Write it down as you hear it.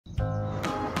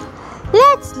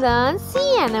Let's learn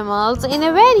sea animals in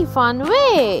a very fun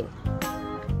way.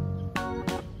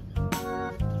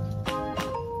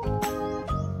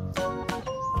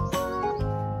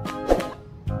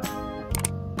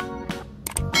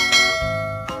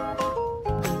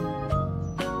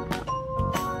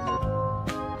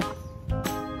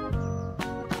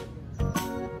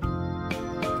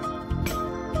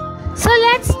 So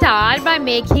let's start by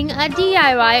making a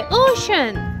DIY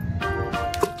ocean.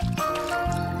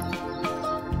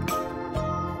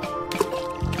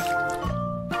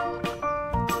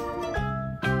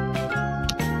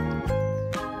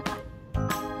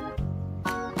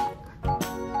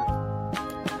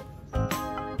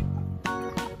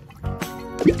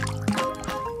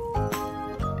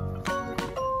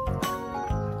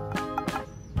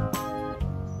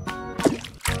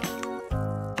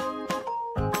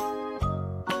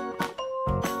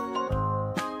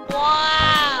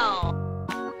 Wow!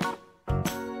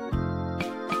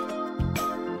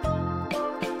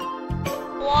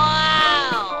 Wow!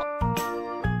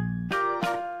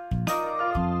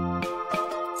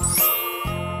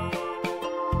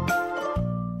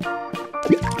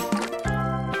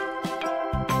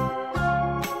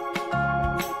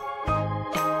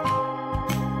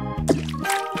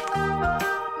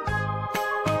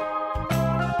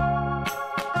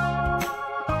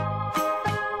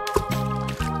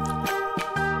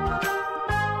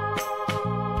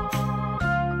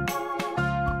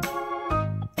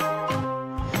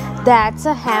 That's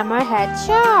a hammerhead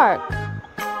shark.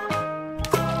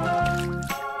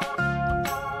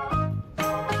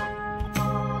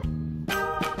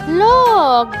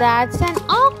 Look, that's an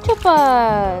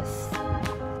octopus.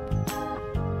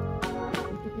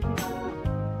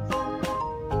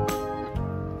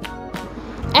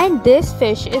 And this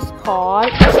fish is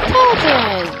called a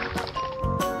sturgeon.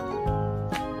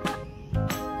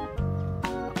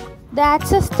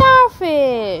 That's a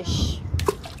starfish.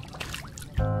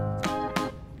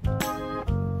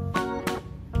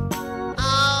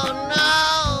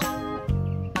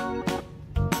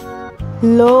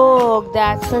 Look,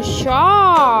 that's a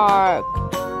shark.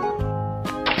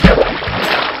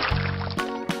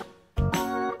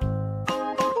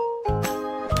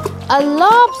 A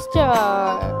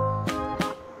lobster.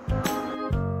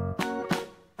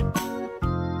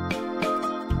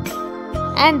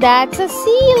 And that's a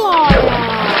sea lion.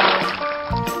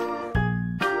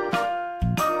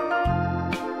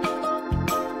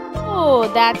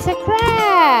 Oh, that's a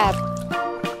crab.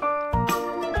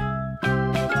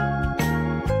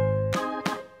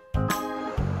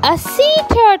 A sea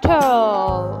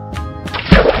turtle.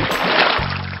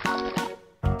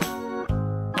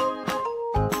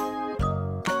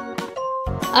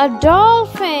 A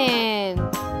dolphin.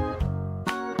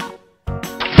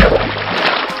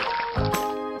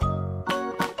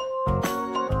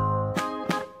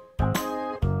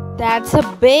 That's a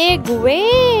big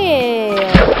whale.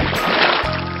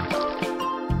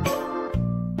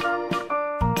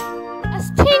 A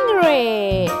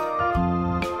stingray.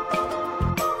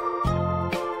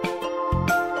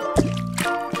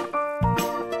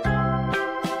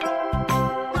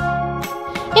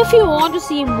 If you want to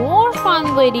see more fun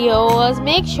videos,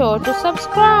 make sure to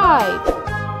subscribe.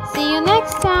 See you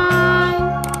next time.